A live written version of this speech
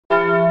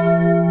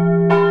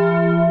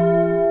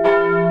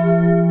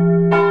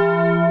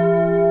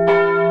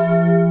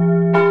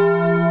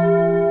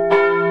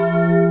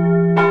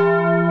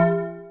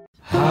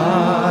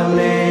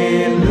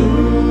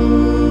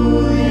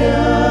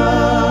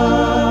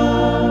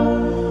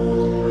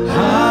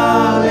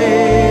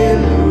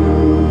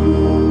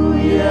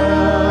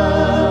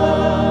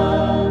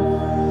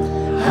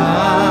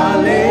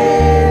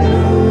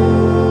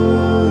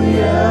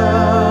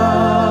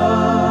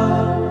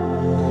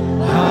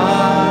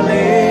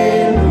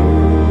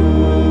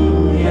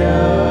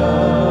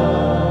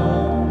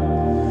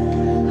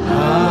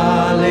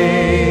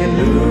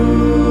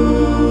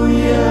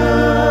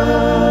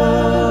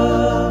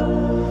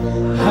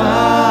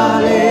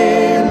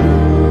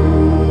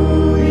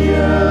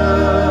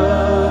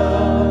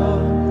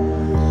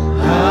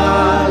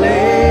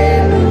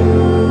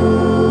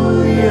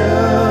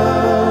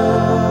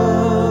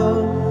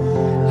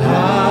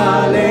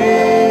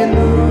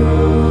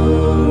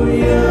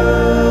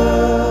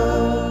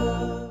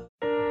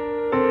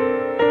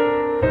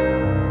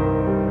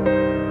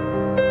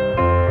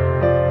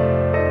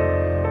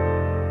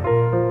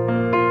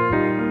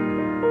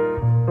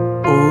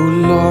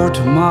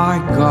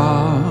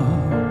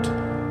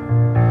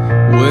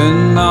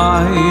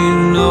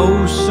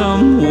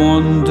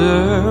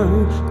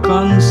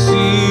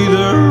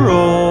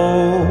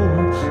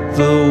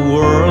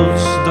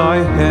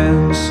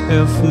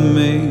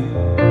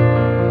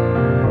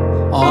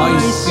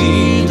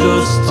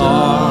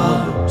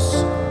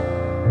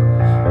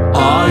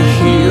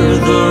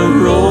the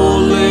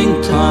rolling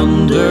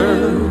thunder,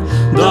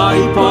 thy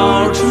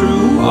power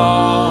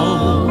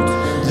throughout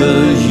the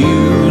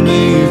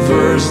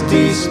universe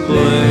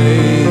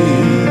displayed.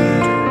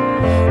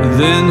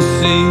 Then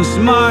sings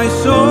my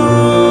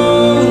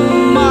soul,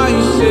 my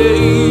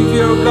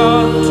Savior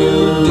God, to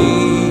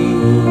thee.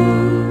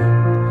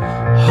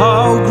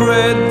 How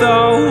great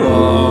thou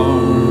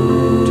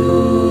art,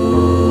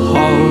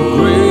 how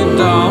great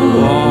thou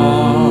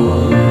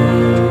art.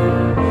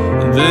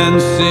 Then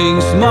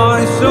sings my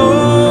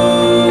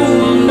soul,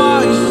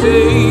 my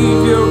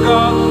Savior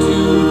God,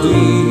 to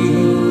thee.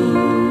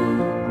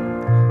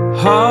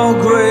 How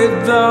great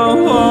thou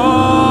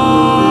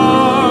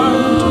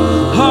art,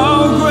 how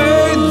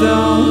great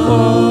thou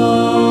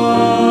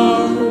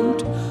art.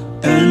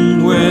 And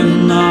when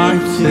I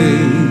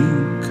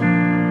think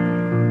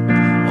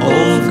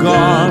of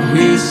God,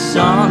 His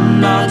Son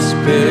not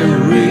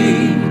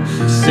sparing,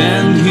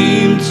 send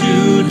Him to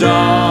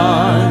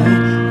die,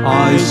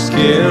 I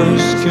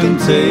scarce can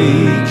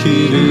take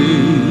it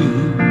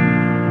in,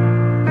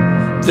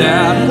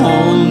 that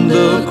on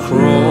the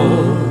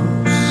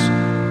cross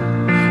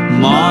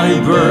my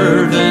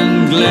burden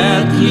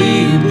gladly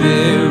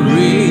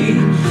bearing,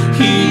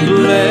 He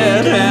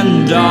bled and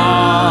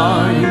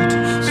died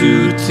to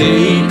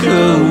take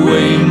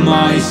away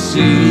my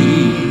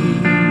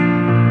sin.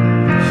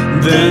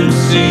 Then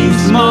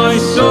sings my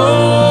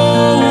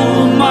soul,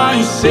 my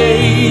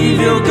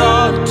Savior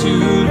God, to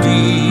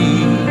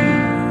thee.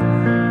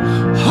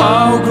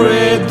 How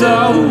great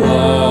thou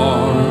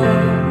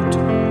art,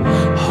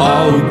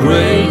 how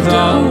great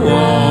thou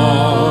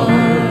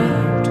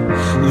art.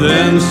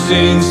 Then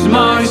sings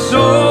my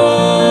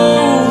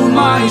soul,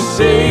 my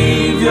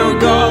Savior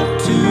God,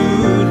 to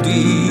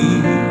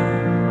thee.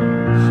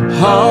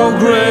 How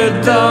great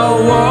thou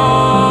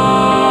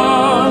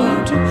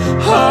art,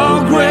 how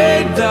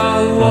great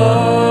thou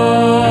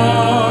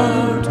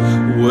art.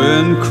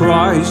 When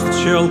Christ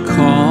shall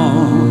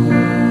come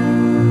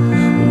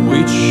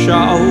with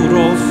shout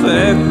of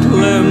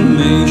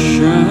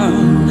acclamation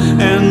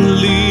and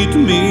lead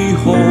me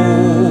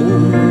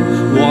home,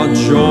 what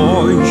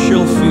joy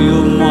shall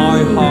fill my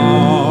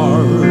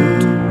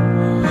heart.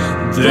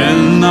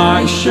 Then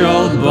I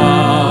shall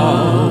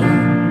bow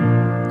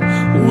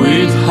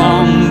with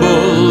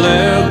humble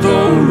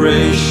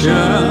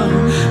adoration,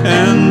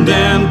 and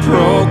then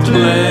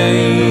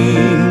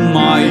proclaim,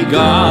 my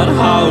God,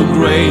 how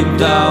great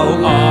thou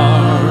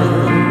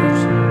art.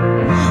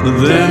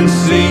 Then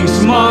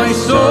sings my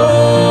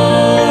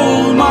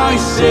soul, my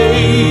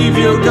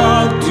Savior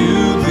God,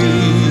 to thee.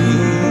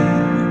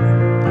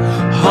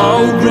 How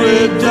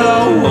great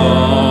thou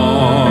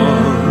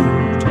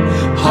art,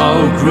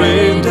 how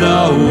great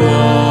thou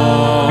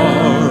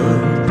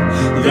art.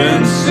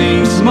 Then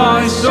sings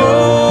my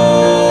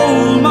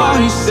soul,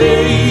 my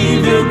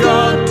Savior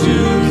God, to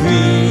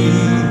thee.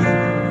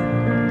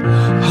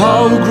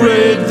 How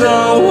great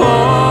thou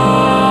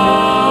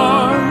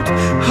art,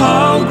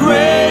 how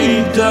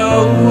great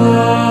thou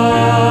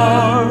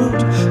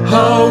art,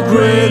 how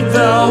great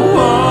thou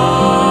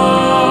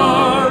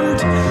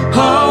art,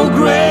 how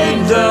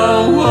great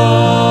thou art.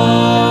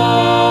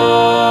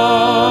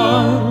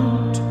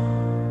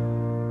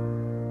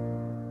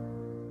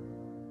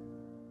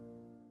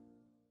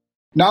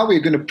 Now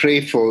we're going to pray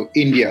for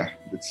India.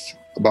 It's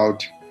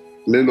about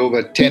a little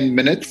over 10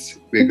 minutes.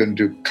 We're going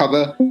to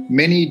cover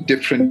many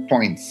different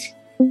points.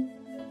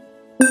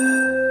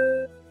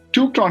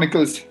 2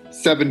 Chronicles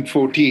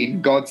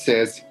 7:14, God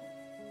says,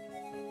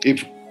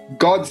 if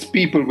God's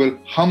people will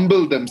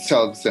humble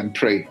themselves and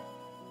pray.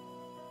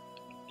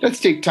 Let's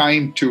take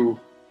time to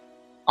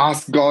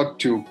ask God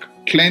to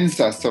cleanse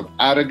us of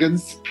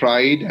arrogance,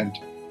 pride, and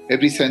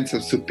every sense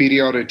of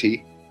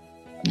superiority,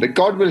 and that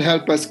God will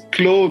help us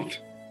clothe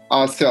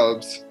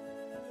ourselves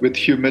with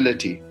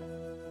humility.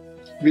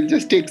 We'll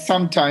just take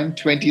some time,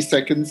 20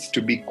 seconds,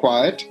 to be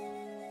quiet,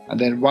 and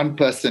then one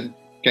person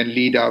can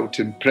lead out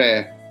in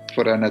prayer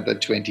for another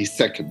 20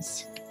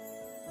 seconds.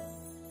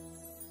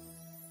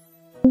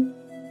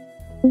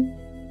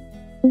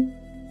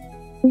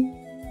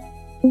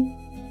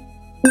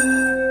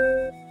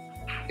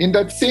 In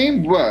that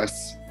same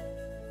verse,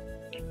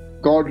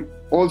 God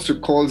also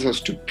calls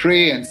us to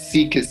pray and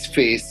seek His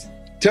face,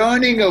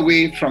 turning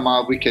away from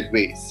our wicked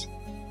ways.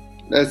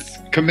 Let's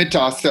commit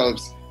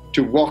ourselves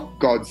to walk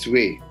God's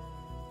way.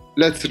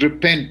 Let's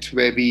repent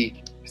where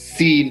we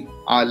see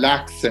our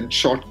lacks and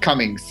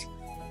shortcomings.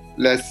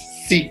 Let's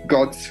seek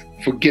God's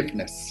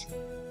forgiveness.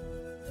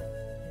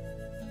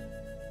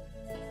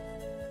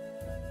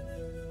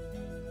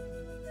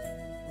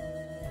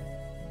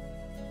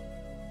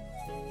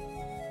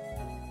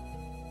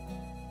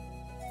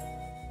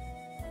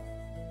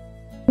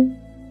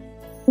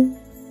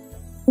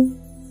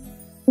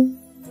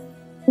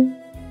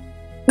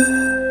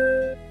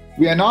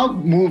 We are now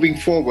moving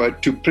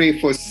forward to pray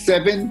for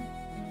 7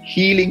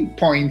 healing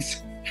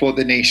points for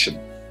the nation.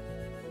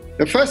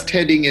 The first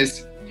heading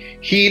is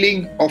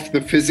healing of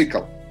the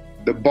physical,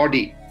 the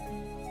body,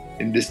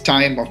 in this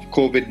time of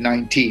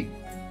COVID-19.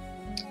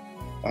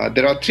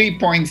 There are 3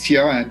 points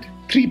here, and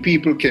three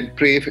people can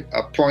pray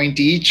a point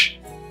each.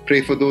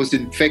 Pray for those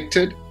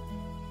infected,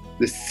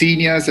 the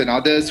seniors and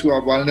others who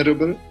are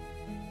vulnerable,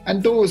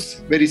 and those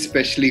very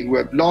especially who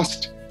have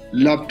lost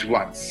loved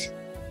ones.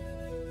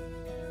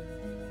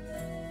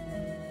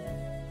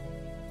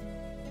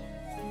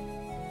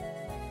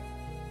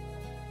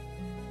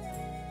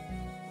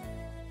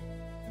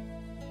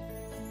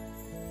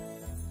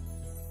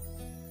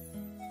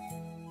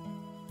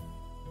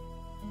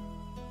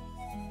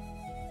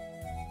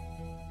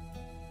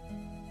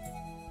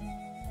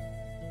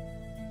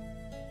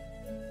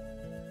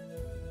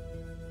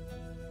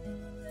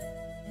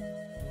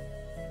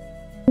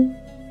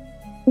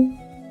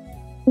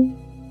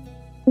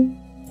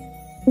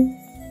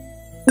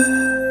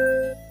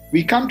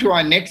 We come to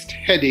our next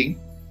heading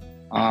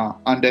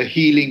under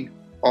healing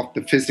of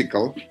the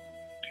physical.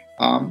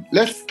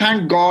 Let's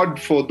thank God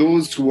for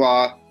those who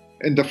are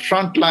in the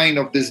front line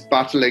of this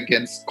battle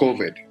against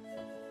COVID.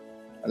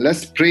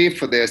 Let's pray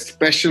for their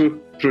special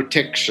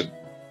protection.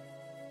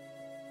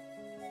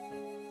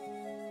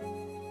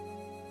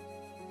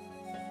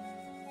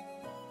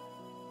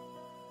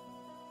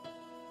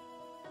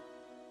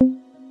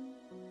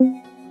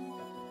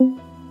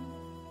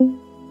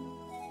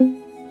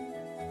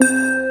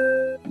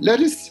 Let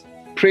us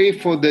pray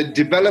for the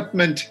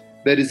development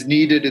that is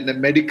needed in the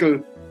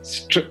medical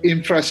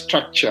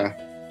infrastructure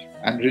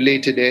and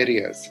related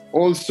areas.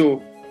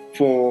 Also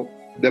for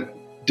the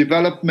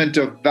development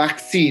of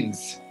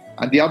vaccines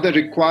and the other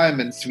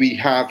requirements we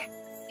have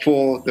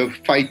for the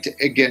fight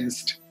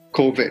against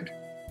COVID.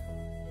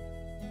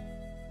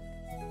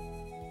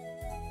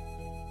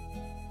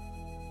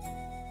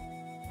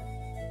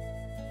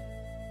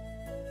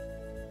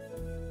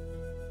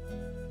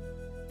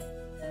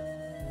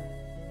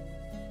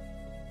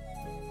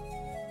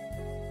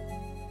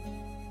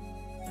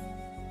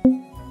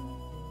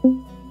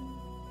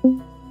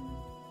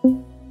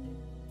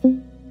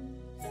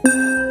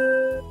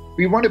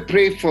 We want to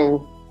pray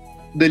for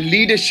the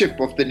leadership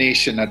of the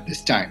nation at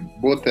this time,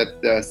 both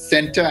at the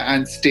center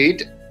and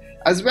state,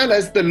 as well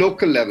as the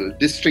local level,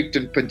 district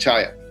and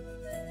panchayat.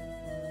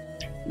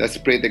 Let's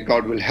pray that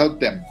God will help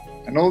them.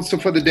 And also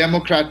for the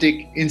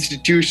democratic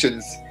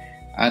institutions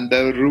and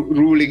the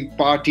ruling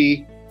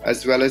party,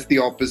 as well as the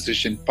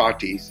opposition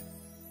parties.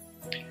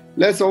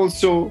 Let's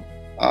also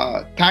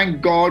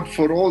thank God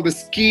for all the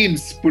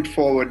schemes put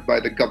forward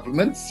by the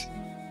governments.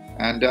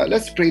 And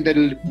let's pray that it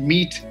will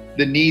meet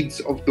the needs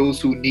of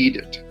those who need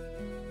it.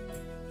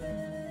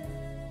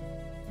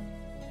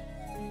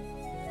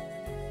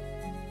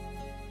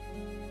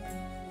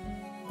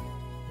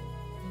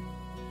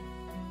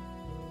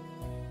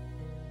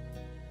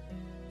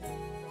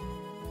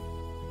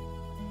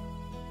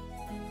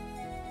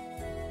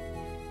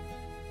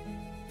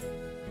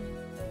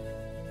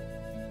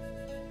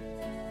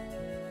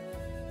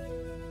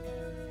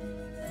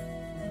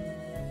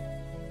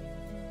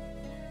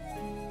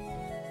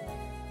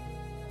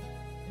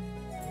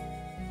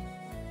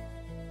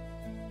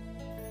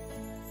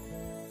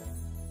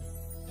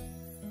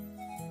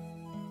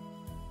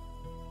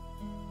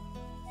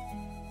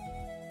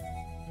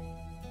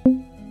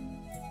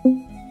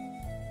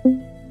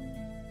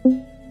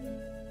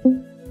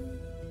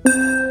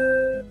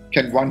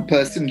 Can one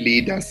person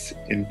lead us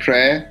in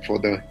prayer for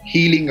the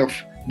healing of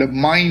the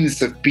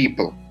minds of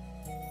people?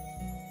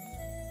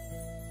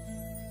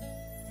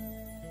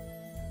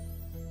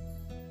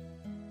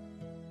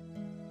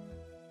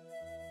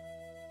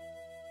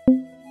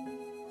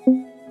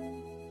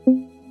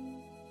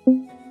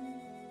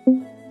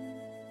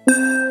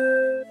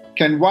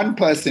 Can one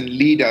person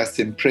lead us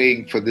in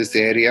praying for this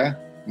area,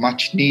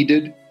 much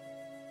needed,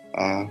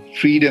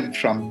 freedom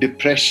from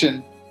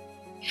depression,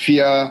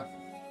 fear,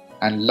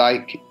 and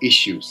like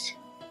issues?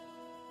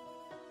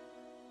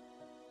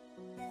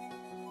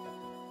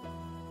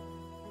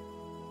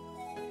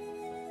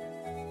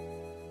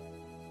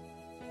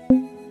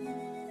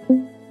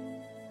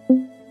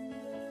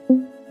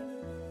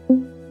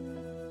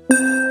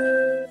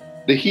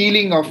 The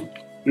healing of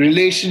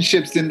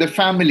relationships in the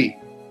family,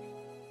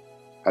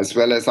 as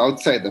well as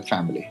outside the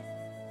family.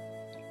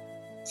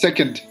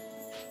 Second,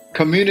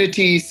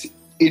 communities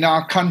in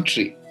our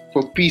country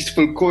for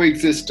peaceful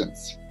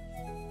coexistence.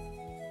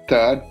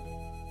 Third,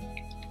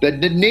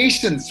 that the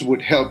nations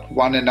would help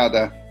one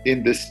another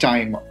in this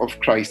time of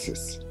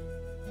crisis.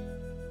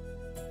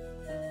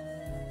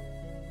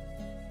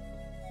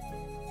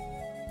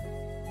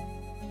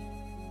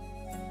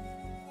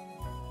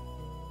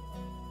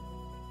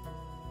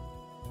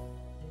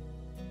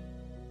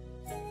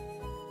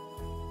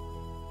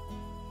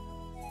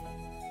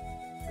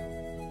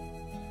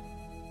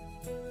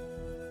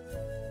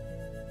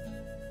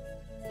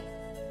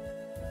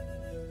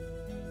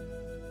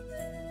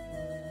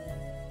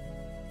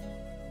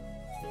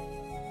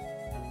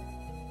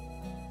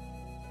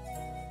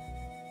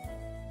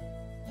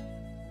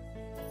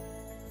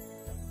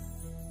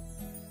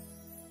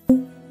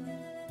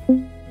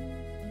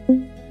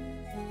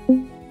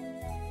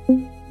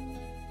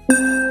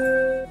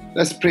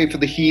 Let's pray for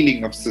the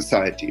healing of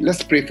society.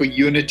 Let's pray for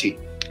unity,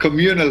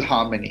 communal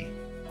harmony,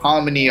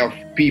 harmony of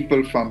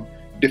people from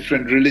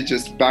different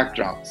religious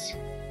backgrounds.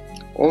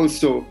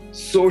 Also,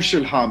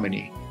 social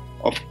harmony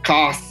of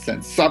castes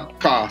and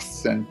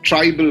subcastes and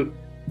tribal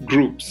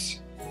groups.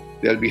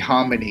 There'll be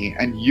harmony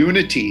and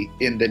unity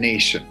in the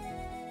nation.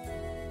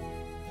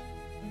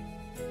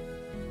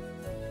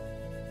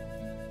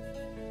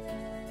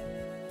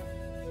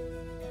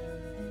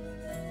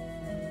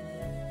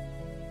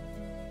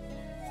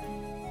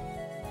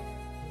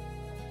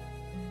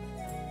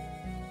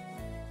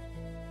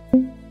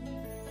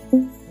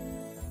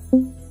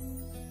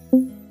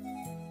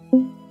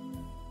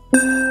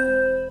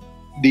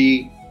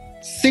 The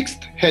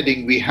sixth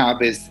heading we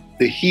have is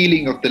the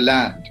healing of the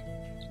land.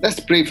 Let's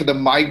pray for the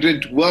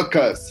migrant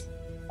workers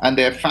and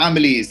their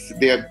families.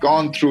 They have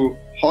gone through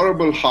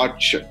horrible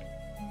hardship.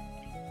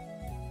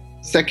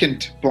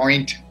 Second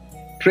point,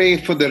 pray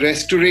for the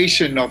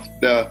restoration of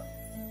the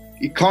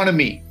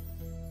economy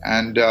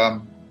and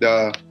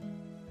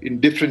in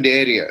different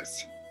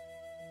areas.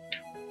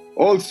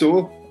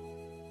 Also,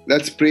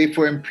 let's pray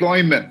for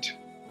employment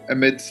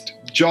amidst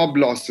job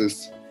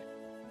losses.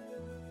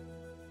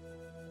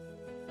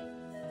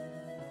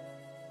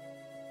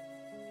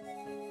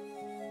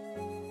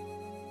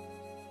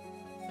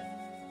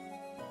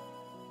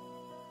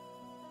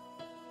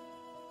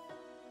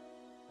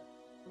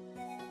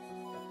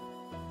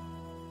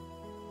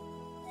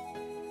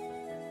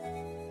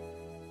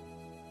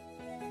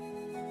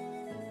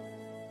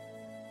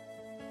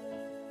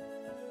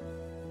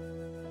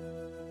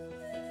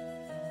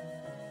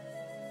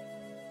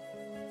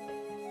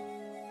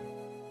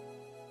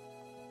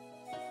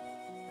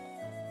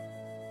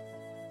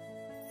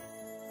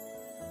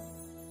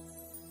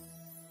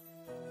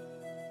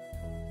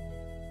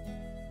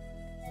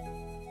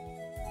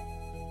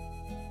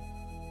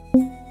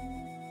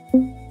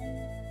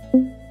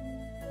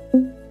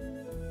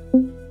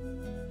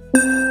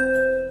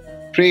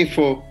 Pray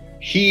for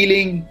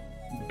healing,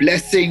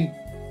 blessing,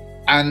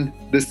 and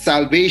the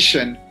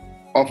salvation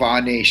of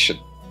our nation.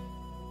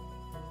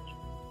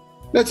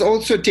 Let's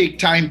also take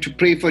time to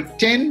pray for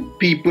 10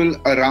 people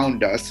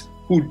around us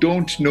who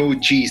don't know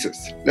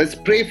Jesus. Let's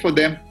pray for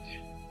them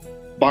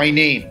by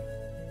name.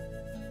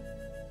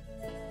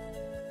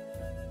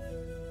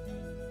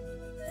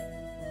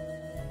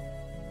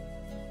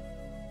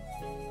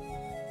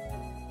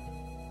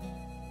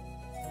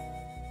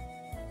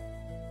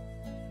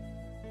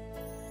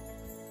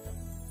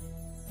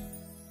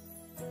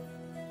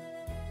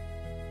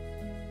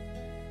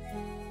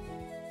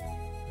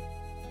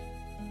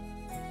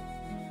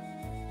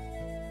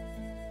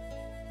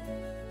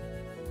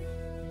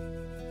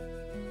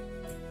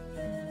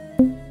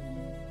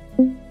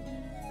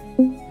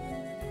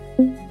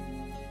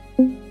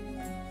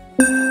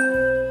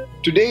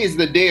 Today is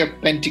the day of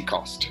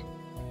Pentecost.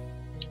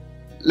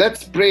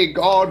 Let's pray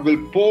God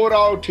will pour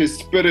out His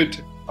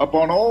Spirit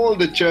upon all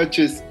the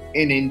churches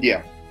in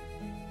India.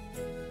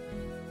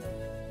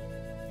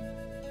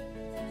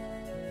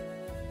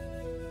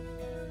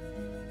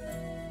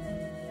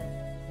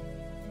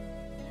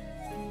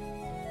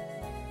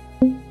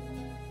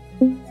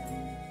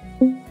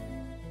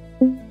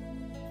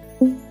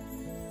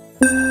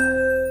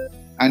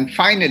 And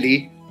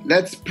finally,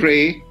 let's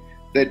pray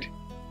that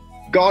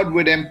God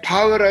would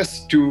empower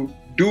us to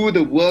do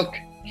the work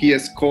He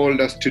has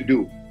called us to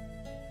do.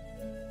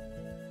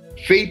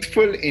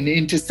 Faithful in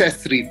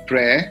intercessory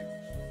prayer.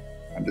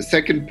 And the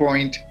second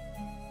point,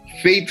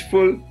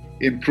 faithful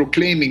in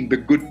proclaiming the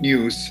good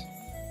news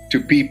to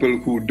people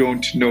who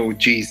don't know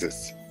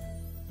Jesus.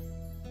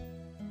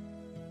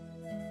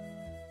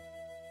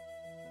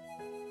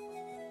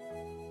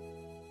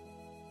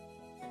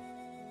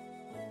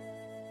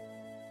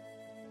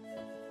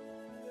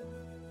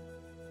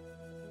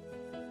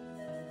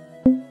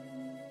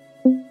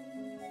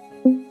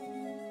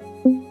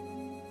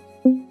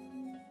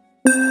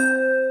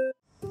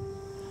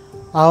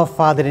 Our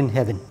Father in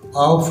heaven.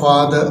 Our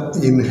Father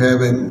in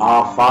heaven.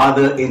 Our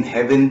Father in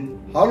heaven.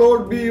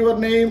 Hallowed be your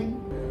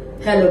name.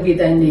 Hallowed be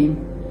thy name.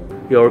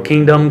 Your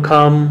kingdom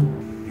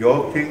come.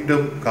 Your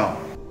kingdom come.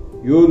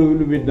 Your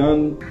will be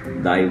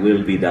done. Thy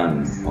will be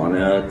done on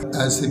earth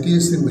as it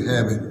is in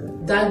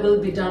heaven. Thy will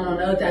be done on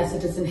earth as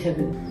it is in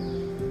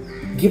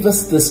heaven. Give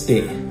us this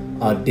day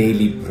our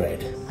daily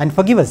bread. And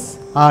forgive us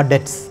our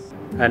debts.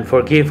 And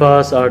forgive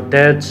us our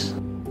debts,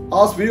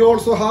 as we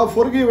also have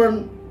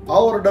forgiven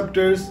our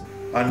debtors.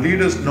 And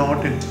lead us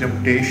not into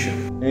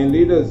temptation. And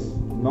lead us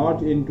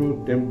not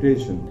into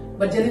temptation.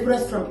 But deliver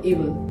us from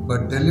evil.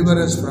 But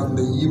deliver us from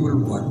the evil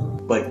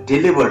one. But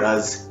deliver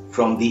us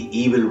from the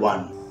evil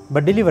one.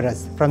 But deliver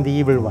us from the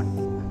evil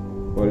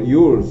one. For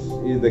yours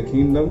is the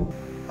kingdom,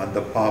 and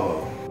the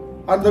power,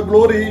 and the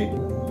glory,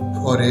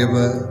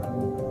 forever.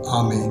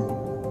 Amen.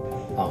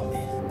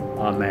 Amen.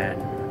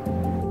 Amen.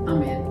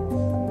 Amen.